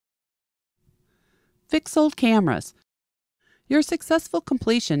Fix old cameras. Your successful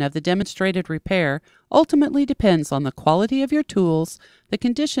completion of the demonstrated repair ultimately depends on the quality of your tools, the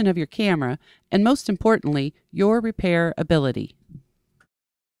condition of your camera, and most importantly, your repair ability.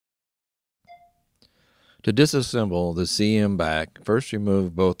 To disassemble the CM back, first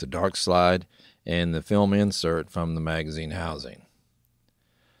remove both the dark slide and the film insert from the magazine housing.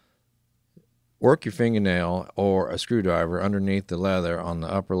 Work your fingernail or a screwdriver underneath the leather on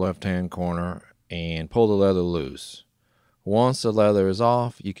the upper left-hand corner and pull the leather loose. Once the leather is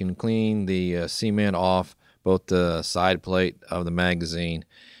off, you can clean the cement off both the side plate of the magazine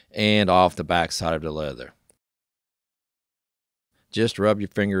and off the back side of the leather. Just rub your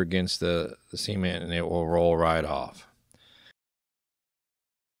finger against the cement and it will roll right off.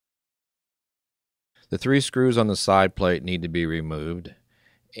 The 3 screws on the side plate need to be removed,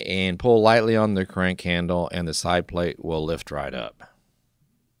 and pull lightly on the crank handle and the side plate will lift right up.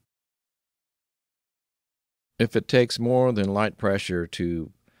 If it takes more than light pressure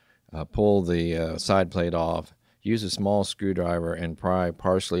to pull the side plate off, use a small screwdriver and pry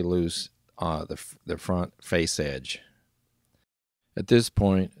partially loose the front face edge. At this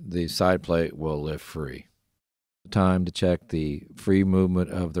point, the side plate will lift free. Time to check the free movement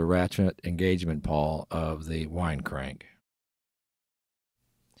of the ratchet engagement pawl of the wine crank.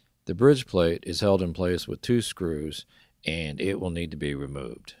 The bridge plate is held in place with 2 screws and it will need to be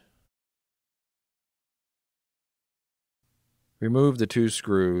removed. Remove the 2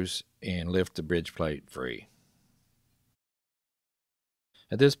 screws and lift the bridge plate free.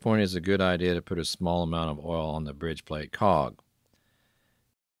 At this point, it's a good idea to put a small amount of oil on the bridge plate cog.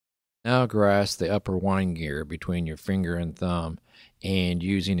 Now grasp the upper wine gear between your finger and thumb and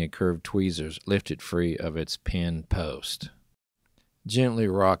using a curved tweezers lift it free of its pin post. Gently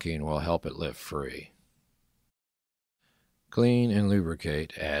rocking will help it lift free. Clean and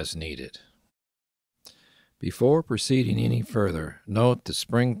lubricate as needed. Before proceeding any further, note the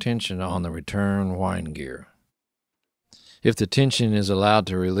spring tension on the return wine gear. If the tension is allowed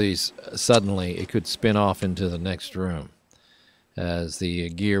to release suddenly, it could spin off into the next room, as the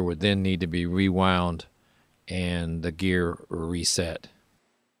gear would then need to be rewound and the gear reset.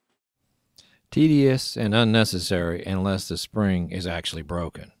 Tedious and unnecessary unless the spring is actually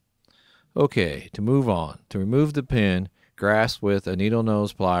broken. Okay, to move on. To remove the pin, grasp with a needle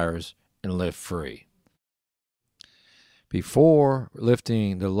nose pliers and lift free. Before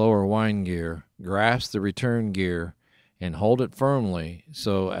lifting the lower wine gear, grasp the return gear and hold it firmly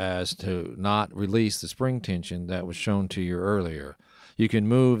so as to not release the spring tension that was shown to you earlier. You can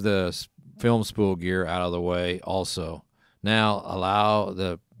move the film spool gear out of the way also. Now allow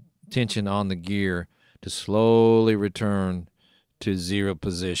the tension on the gear to slowly return to 0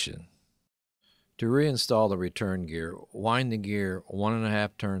 position. To reinstall the return gear, wind the gear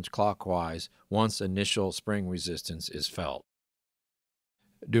 1.5 turns clockwise once initial spring resistance is felt.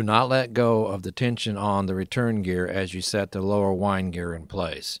 Do not let go of the tension on the return gear as you set the lower wine gear in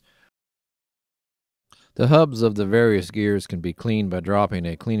place. The hubs of the various gears can be cleaned by dropping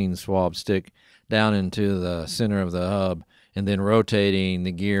a cleaning swab stick down into the center of the hub and then rotating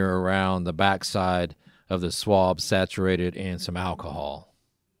the gear around the back side of the swab saturated in some alcohol.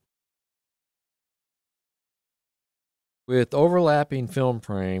 With overlapping film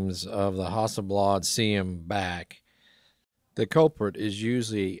frames of the Hasselblad CM back, the culprit is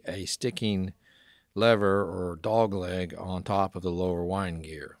usually a sticking lever or dog leg on top of the lower wine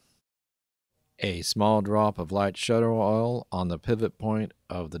gear. A small drop of light shutter oil on the pivot point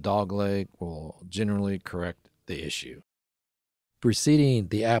of the dog leg will generally correct the issue. Preceding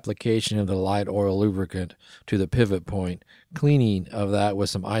the application of the light oil lubricant to the pivot point, cleaning of that with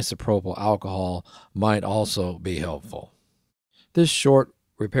some isopropyl alcohol might also be helpful. This short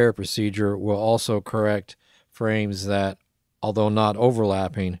repair procedure will also correct frames that, although not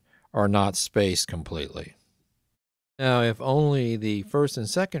overlapping, are not spaced completely. Now, if only the first and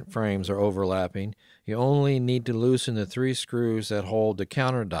second frames are overlapping, you only need to loosen the 3 screws that hold the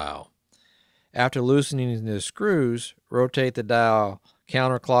counter dial. After loosening the screws, rotate the dial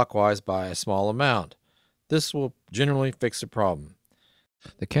counterclockwise by a small amount. This will generally fix the problem.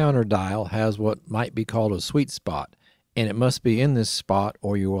 The counter dial has what might be called a sweet spot, and it must be in this spot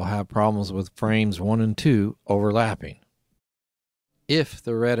or you will have problems with frames 1 and 2 overlapping. If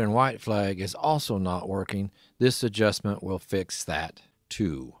the red and white flag is also not working, this adjustment will fix that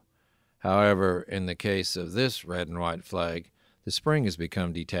too. However, in the case of this red and white flag, the spring has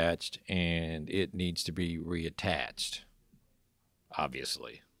become detached and it needs to be reattached,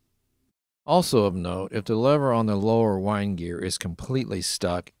 obviously. Also of note, if the lever on the lower wine gear is completely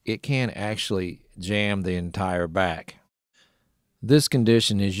stuck, it can actually jam the entire back. This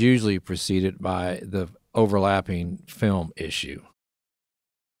condition is usually preceded by the overlapping film issue.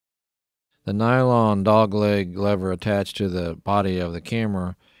 The nylon dogleg lever attached to the body of the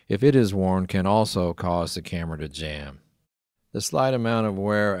camera, if it is worn, can also cause the camera to jam. The slight amount of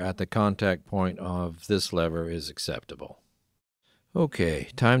wear at the contact point of this lever is acceptable. Okay,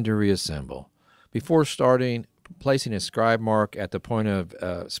 time to reassemble. Before starting, placing a scribe mark at the point of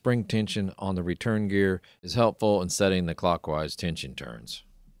spring tension on the return gear is helpful in setting the clockwise tension turns.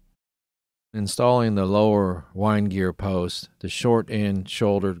 Installing the lower wind gear post, the short end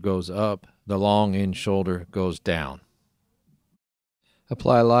shoulder goes up, the long end shoulder goes down.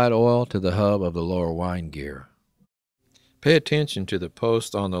 Apply light oil to the hub of the lower wind gear. Pay attention to the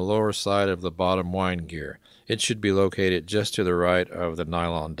post on the lower side of the bottom wind gear. It should be located just to the right of the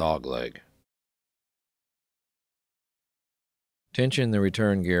nylon dogleg. Tension the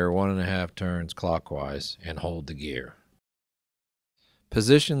return gear 1.5 turns clockwise and hold the gear.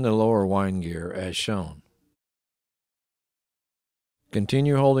 Position the lower wind gear as shown.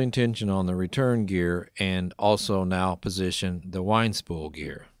 Continue holding tension on the return gear and also now position the wind spool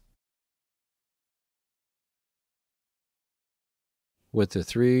gear. With the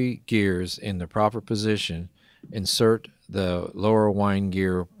 3 gears in the proper position, insert the lower wind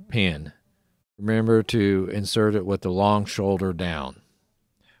gear pin. Remember to insert it with the long shoulder down.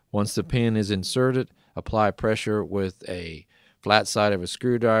 Once the pin is inserted, apply pressure with a flat side of a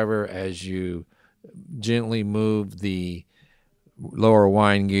screwdriver as you gently move the lower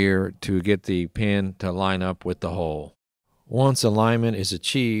wind gear to get the pin to line up with the hole. Once alignment is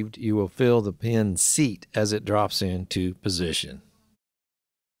achieved, you will feel the pin seat as it drops into position.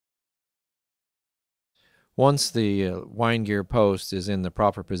 Once the wind gear post is in the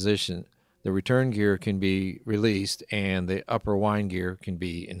proper position, the return gear can be released and the upper wind gear can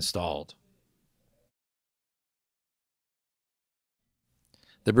be installed.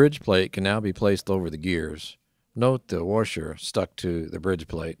 The bridge plate can now be placed over the gears. Note the washer stuck to the bridge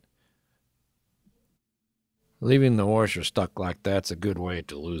plate. Leaving the washer stuck like that's a good way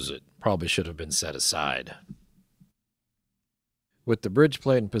to lose it. Probably should have been set aside. With the bridge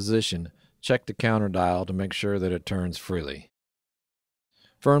plate in position, check the counter dial to make sure that it turns freely.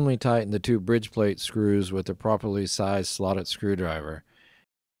 Firmly tighten the 2 bridge plate screws with a properly sized slotted screwdriver.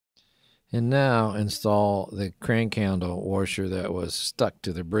 And now install the crank handle washer that was stuck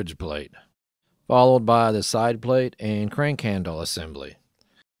to the bridge plate, followed by the side plate and crank handle assembly.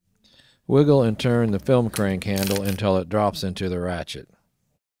 Wiggle and turn the film crank handle until it drops into the ratchet.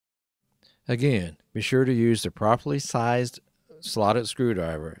 Again, be sure to use the properly sized slotted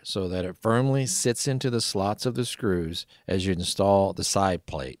screwdriver so that it firmly sits into the slots of the screws as you install the side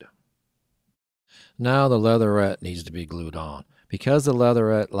plate. Now the leatherette needs to be glued on. Because the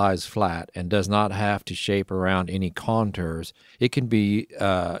leatherette lies flat and does not have to shape around any contours, it can be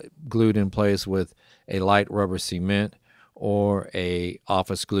glued in place with a light rubber cement or a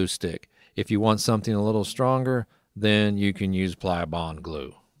office glue stick. If you want something a little stronger, then you can use Plybond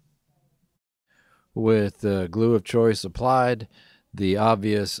glue. With the glue of choice applied, the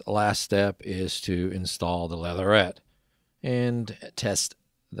obvious last step is to install the leatherette and test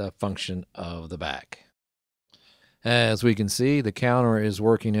the function of the back. As we can see, the counter is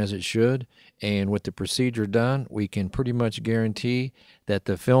working as it should, and with the procedure done, we can pretty much guarantee that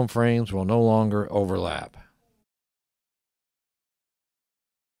the film frames will no longer overlap.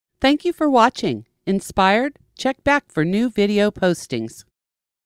 Thank you for watching. Inspired? Check back for new video postings.